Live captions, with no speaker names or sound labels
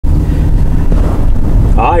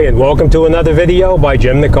Hi, and welcome to another video by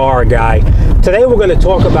Jim the Car Guy. Today we're going to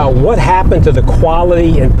talk about what happened to the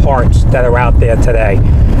quality in parts that are out there today.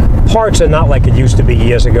 Parts are not like it used to be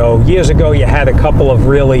years ago. Years ago you had a couple of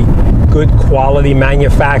really good quality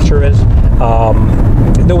manufacturers.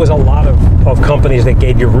 There was a lot of companies that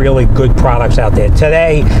gave you really good products out there.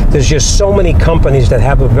 Today, there's just so many companies that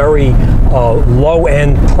have a very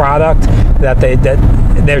low-end product that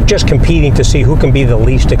they're just competing to see who can be the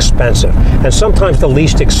least expensive. And sometimes the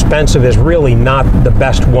least expensive is really not the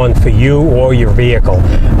best one for you or your vehicle.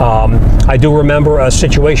 I do remember a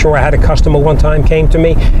situation where I had a customer one time came to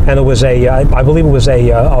me, and it was I believe it was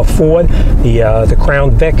a Ford, the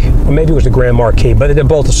Crown Vic, or maybe it was the Grand Marquis, but they're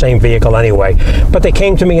both the same vehicle anyway. But they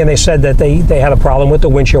came to me and they said that they had a problem with the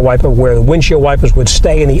windshield wiper, where the windshield wipers would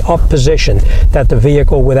stay in the up position, that the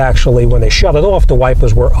vehicle would actually, when they shut it off, the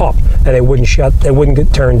wipers were up and they wouldn't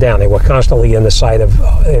get turned down. They were constantly in their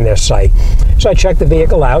sight. So I checked the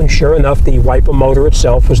vehicle out, and sure enough, the wiper motor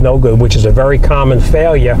itself was no good, which is a very common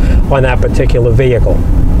failure on that particular vehicle.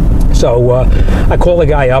 So I call the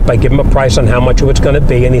guy up, I give him a price on how much it's going to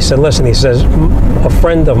be, and he said, listen, he says, a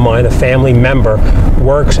friend of mine, a family member,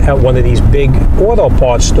 works at one of these big auto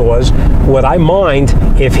parts stores. Would I mind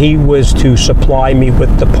if he was to supply me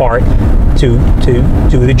with the part to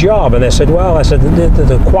do the job? And I said, well,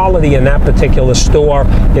 the quality in that particular store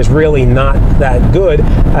is really not that good.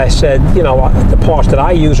 I said, you know, the parts that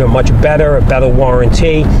I use are much better, a better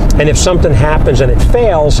warranty, and if something happens and it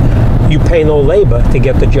fails, you pay no labor to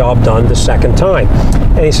get the job done the second time.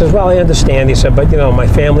 And he says, well, I understand. He said, but you know, my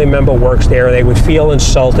family member works there. They would feel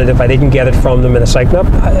insulted if I didn't get it from them. And it's like, nope,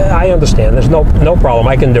 I understand. There's no problem.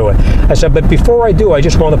 I can do it. I said, but before I do, I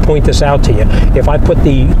just want to point this out to you. If I put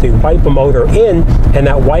the wiper motor in, and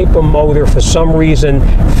that wiper motor for some reason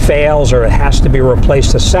fails, or it has to be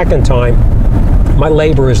replaced a second time, my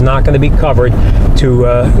labor is not going to be covered to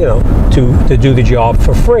do the job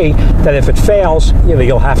for free. That if it fails, you know,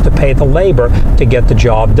 you'll have to pay the labor to get the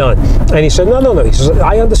job done. And he said, no. He says,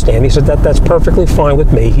 I understand. He said, that's perfectly fine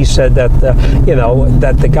with me. He said that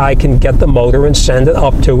that the guy can get the motor and send it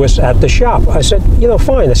up to us at the shop. I said, you know,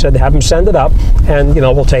 fine. I said, have him send it up, and you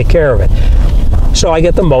know, we'll take care of it. So I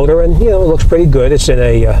get the motor, and you know, it looks pretty good. It's in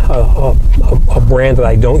a brand that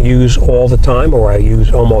I don't use all the time, or I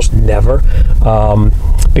use almost never,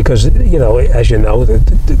 because you know, as you know,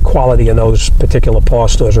 the quality in those particular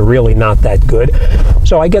parts stores are really not that good.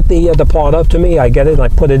 So I get the part up to me, I get it, and I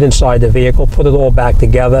put it inside the vehicle, put it all back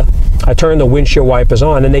together. I turned the windshield wipers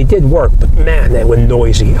on, and they did work, but man, they were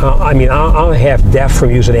noisy. I mean, I'm half deaf from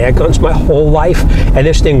using air guns my whole life, and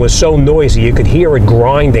this thing was so noisy, you could hear it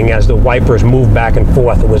grinding as the wipers moved back and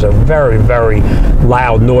forth. It was a very, very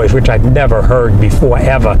loud noise, which I'd never heard before,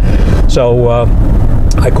 ever. So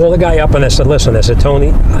I called the guy up and I said, listen, I said,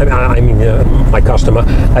 Tony, my customer,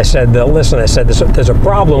 I said, listen, I said, there's a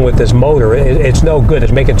problem with this motor. It's no good.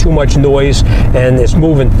 It's making too much noise, and it's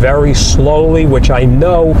moving very slowly, which I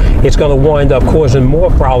know it's going to wind up causing more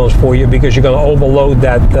problems for you, because you're going to overload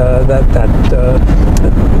that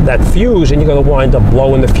fuse, and you're going to wind up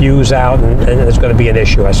blowing the fuse out, and it's going to be an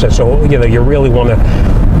issue. I said, so you know, you really want to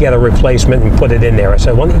get a replacement and put it in there. I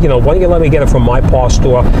said, why don't you let me get it from my parts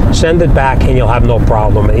store, send it back, and you'll have no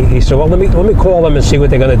problem. And he said, well, let me call them and see what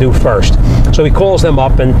they're going to do first. So he calls them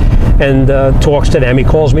up and talks to them. He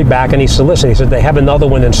calls me back, and he said, listen, he said, they have another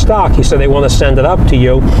one in stock. He said, they want to send it up to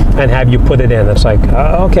you and have you put it in. It's like,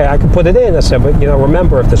 okay, I can put it in. I said, but you know,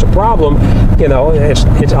 remember, if there's a problem, you know,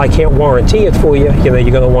 I can't warranty it for you. You know,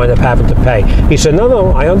 you're going to wind up having to pay. He said,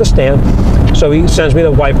 no, I understand. So he sends me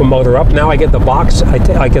the wiper motor up. Now I get the box.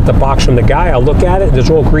 I get the box from the guy. I look at it. There's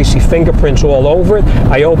all greasy fingerprints all over it.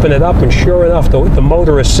 I open it up, and sure enough, the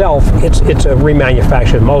motor itself, it's a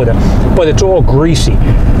remanufactured motor, but it's all greasy.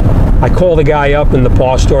 I called the guy up in the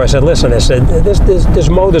parts store. I said, listen, I said, this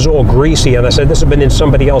motor's all greasy, and I said, this has been in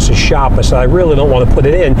somebody else's shop. I said, I really don't want to put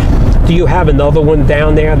it in. Do you have another one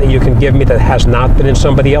down there that you can give me that has not been in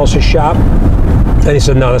somebody else's shop? And he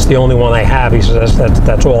said, no, that's the only one I have. He says,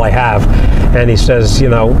 that's all I have. And he says, you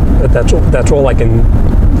know, that's all I can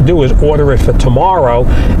do is order it for tomorrow,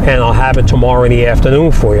 and I'll have it tomorrow in the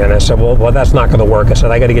afternoon for you. And I said, well, that's not going to work. I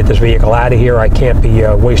said, I got to get this vehicle out of here. I can't be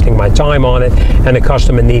wasting my time on it, and the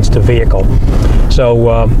customer needs the vehicle.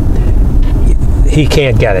 So he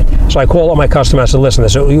can't get it. So I called up my customer. I said, listen, I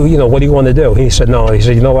said, you know, what do you want to do? He said, no. He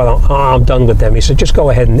said, you know what, I'm done with them. He said, just go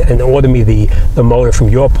ahead and order me the motor from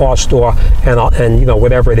your parts store, and you know,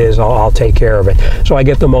 whatever it is, I'll take care of it. So I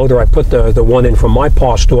get the motor. I put the one in from my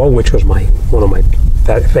parts store, which was one of my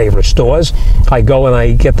favorite stores. I go and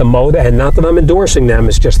I get the motor, and not that I'm endorsing them,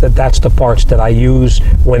 it's just that that's the parts that I use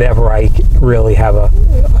whenever I really have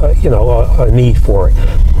a need for it.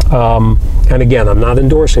 And again, I'm not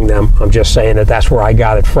endorsing them, I'm just saying that that's where I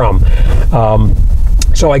got it from.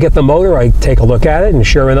 So I get the motor, I take a look at it, and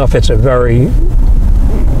sure enough, it's a very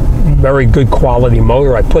good quality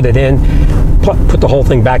motor. I put it in, put the whole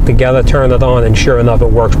thing back together, turn it on, and sure enough,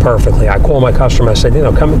 it works perfectly. I call my customer, I said,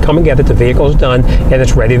 come and get it. The vehicle's done and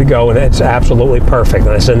it's ready to go, and it's absolutely perfect.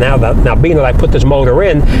 And I said, now being that I put this motor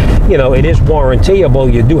in, it is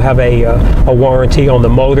warrantyable. You do have a warranty on the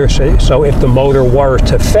motor, so if the motor were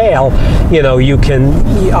to fail,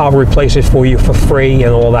 I'll replace it for you for free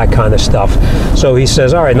and all that kind of stuff. So he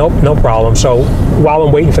says, all right, no problem. So while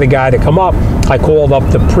I'm waiting for the guy to come up, I called up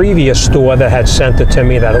the previous store that had sent it to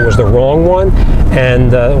me, that it was the wrong one,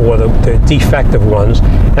 and or the defective ones.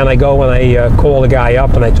 And I go and I call the guy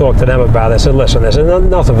up and I talk to them about it. I said, listen, I said,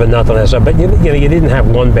 nothing for nothing. I said, but you didn't have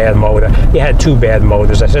one bad motor. You had two bad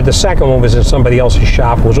motors. I said, the second one was in somebody else's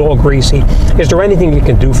shop. It was all greasy. Is there anything you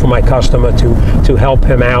can do for my customer to help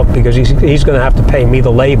him out? Because he's going to have to pay me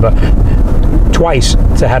the labor twice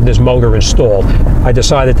to have this motor installed. I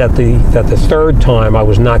decided that the third time I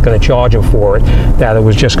was not going to charge him for it, that it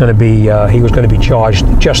was just going to be, he was going to be charged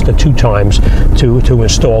just the 2 times to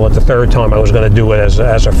install it. The third time I was going to do it as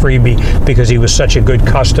a freebie, because he was such a good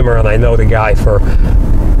customer, and I know the guy for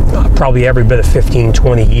probably every bit of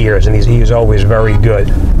 15-20 years, and he's always very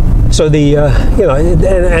good. So and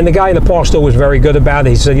the guy in the parts store was very good about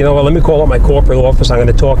it. He said, let me call up my corporate office. I'm going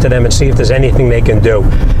to talk to them and see if there's anything they can do.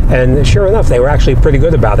 And sure enough, they were actually pretty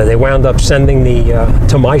good about it. They wound up sending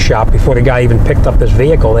to my shop before the guy even picked up his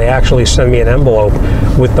vehicle. They actually sent me an envelope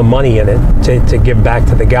with the money in it to give back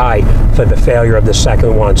to the guy for the failure of the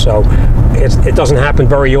second one. So it doesn't happen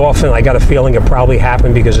very often. I got a feeling it probably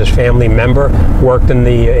happened because his family member worked in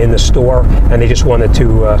the store, and they just wanted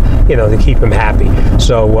to keep him happy.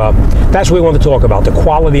 So that's what we want to talk about, the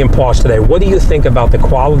quality in parts today. What do you think about the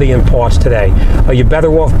quality in parts today? Are you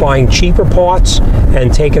better off buying cheaper parts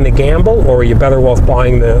and taking the gamble, or are you better off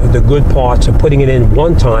buying the good parts and putting it in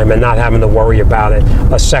one time and not having to worry about it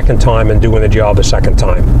a second time and doing the job a second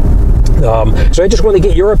time? So I just want to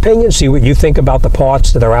get your opinion, see what you think about the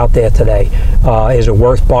parts that are out there today. Is it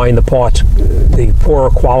worth buying the parts, the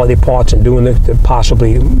poorer quality parts, and doing it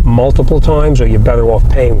possibly multiple times, or you're better off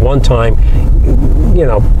paying one time,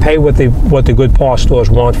 pay what the good parts stores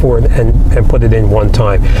want for it and put it in one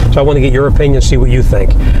time. So I want to get your opinion, see what you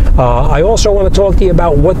think. I also want to talk to you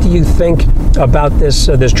about, what do you think about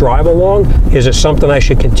this drive along? Is it something I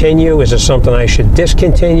should continue? Is it something I should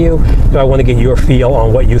discontinue? I want to get your feel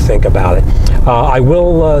on what you think about it. I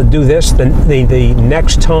will do this the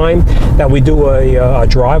next time that we do a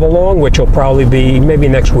drive along, which will probably be maybe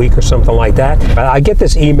next week or something like that. I get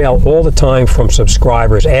this email all the time from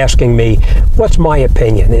subscribers asking me, what's my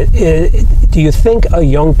opinion? Do you think a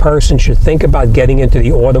young person should think about getting into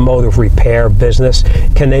the automotive repair business?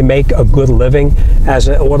 Can they make a good living as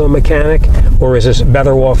an auto mechanic, or is this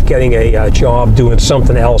better off getting a job doing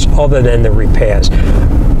something else other than the repairs?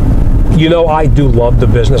 I do love the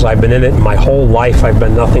business. I've been in it my whole life. I've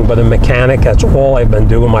been nothing but a mechanic. That's all I've been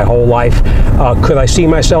doing my whole life. Could I see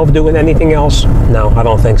myself doing anything else? No, I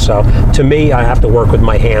don't think so. To me, I have to work with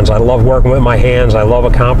my hands. I love working with my hands. I love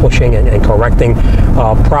accomplishing and correcting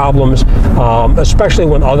problems, especially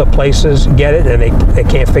when other places get it and they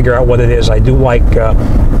can't figure out what it is. I do like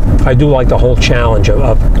the whole challenge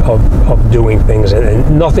of doing things,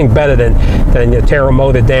 and nothing better than you tear a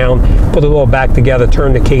motor down, put it all back together,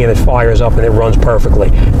 turn the key, and it fires up and it runs perfectly.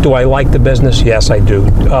 Do I like the business? Yes, I do.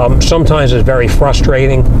 Sometimes it's very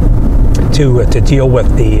frustrating to deal with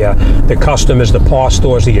the customers, the parts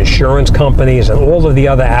stores, the insurance companies, and all of the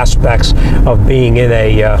other aspects of being in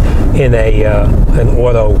an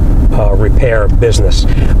auto repair business.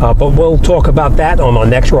 But we'll talk about that on our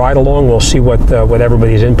next ride along. We'll see what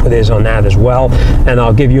everybody's input is on that as well, and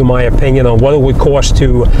I'll give you my opinion on what it would cost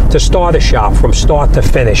to start a shop from start to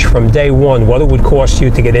finish, from day one, what it would cost you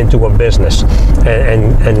to get into a business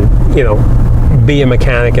and be a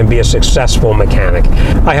mechanic and be a successful mechanic.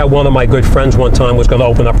 I had one of my good friends one time was going to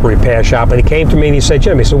open up a repair shop, and he came to me and he said,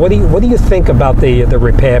 Jimmy, so what do you think about the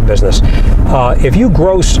repair business? If you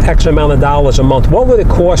gross X amount of dollars a month, what would it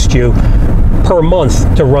cost you per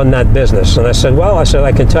month to run that business? And I said,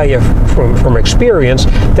 I can tell you from experience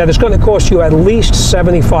that it's going to cost you at least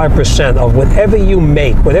 75% of whatever you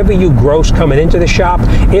make, whatever you gross coming into the shop.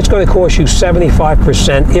 It's going to cost you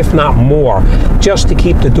 75%, if not more, just to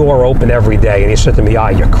keep the door open every day. day, and he said to me, "Ah,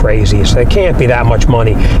 you're crazy." He said, "It can't be that much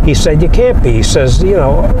money." He said, "You can't be." He says,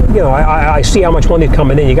 I see how much money's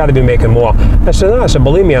coming in. You got to be making more." I said, "No." I said,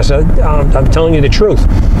 "Believe me." I said, I'm telling you the truth."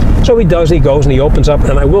 So he does, he goes and he opens up,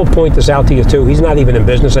 and I will point this out to you too, he's not even in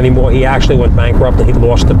business anymore. He actually went bankrupt and he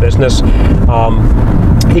lost the business.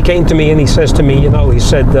 He came to me and he says to me, he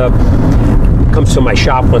said, comes to my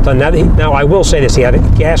shop one time. Now I will say this, he had a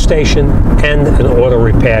gas station and an auto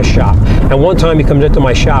repair shop. And one time he comes into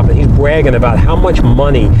my shop and he's bragging about how much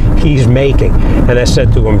money he's making. And I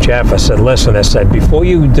said to him, "Jeff," I said, "listen," I said, "before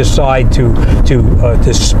you decide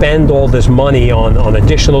to spend all this money on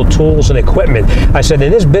additional tools and equipment," I said,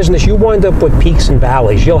 "in this business you wind up with peaks and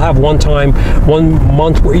valleys. You'll have one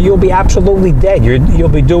month where you'll be absolutely dead. You'll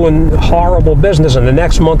be doing horrible business, and the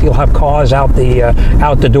next month you'll have cars out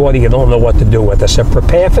the door that you don't know what to do with." I said,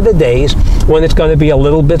 "Prepare for the days when it's going to be a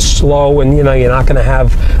little bit slow, and you're not going to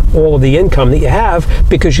have all of the income that you have,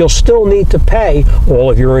 because you'll still need to pay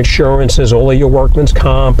all of your insurances, all of your workman's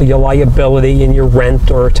comp, your liability, and your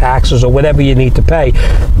rent or taxes or whatever you need to pay."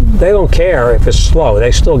 They don't care if it's slow.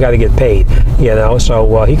 They still got to get paid,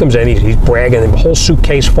 So he comes in, he's bragging, a whole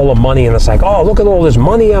suitcase full of money, and it's like, "Oh, look at all this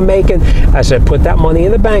money I'm making." I said, "Put that money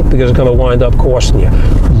in the bank, because it's going to wind up costing you."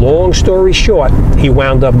 Long story short, he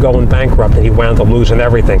wound up going bankrupt and he wound up losing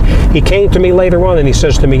everything. He came to me later on and he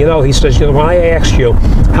says to me, when I asked you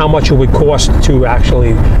how much it would cost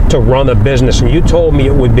to run a business, and you told me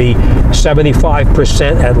it would be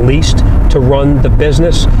 75% at least to run the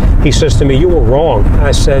business, he says to me, "You were wrong."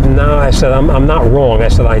 I said, "No," I said, I'm not wrong. I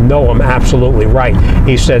said, "I know I'm absolutely right."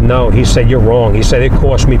 He said, "No," he said, "You're wrong." He said, "It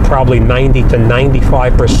cost me probably 90 to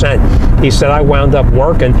 95%. He said, "I wound up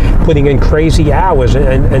working, putting in crazy hours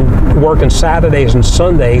and working Saturdays and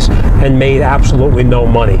Sundays and made absolutely no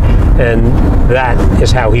money." And that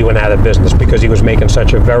is how he went out of business, because he was making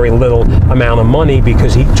such a very little amount of money,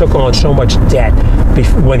 because he took on so much debt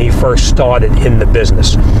when he first started in the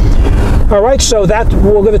business. All right, so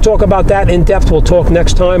we're going to talk about that in depth. We'll talk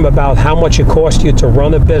next time about how much it costs you to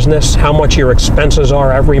run a business, how much your expenses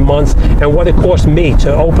are every month, and what it cost me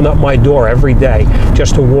to open up my door every day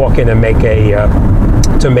just to walk in and make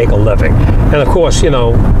a living. And of course,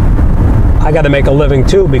 I got to make a living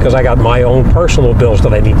too, because I got my own personal bills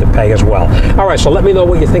that I need to pay as well. All right, so let me know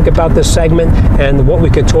what you think about this segment and what we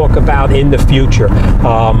can talk about in the future.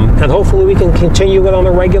 And hopefully we can continue it on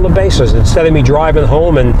a regular basis. Instead of me driving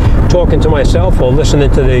home and talking to myself or listening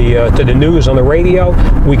to the news on the radio,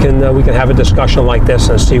 we can have a discussion like this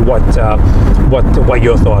and see what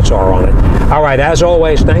your thoughts are on it. All right, as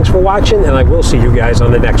always, thanks for watching, and I will see you guys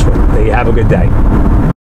on the next one. Have a good day.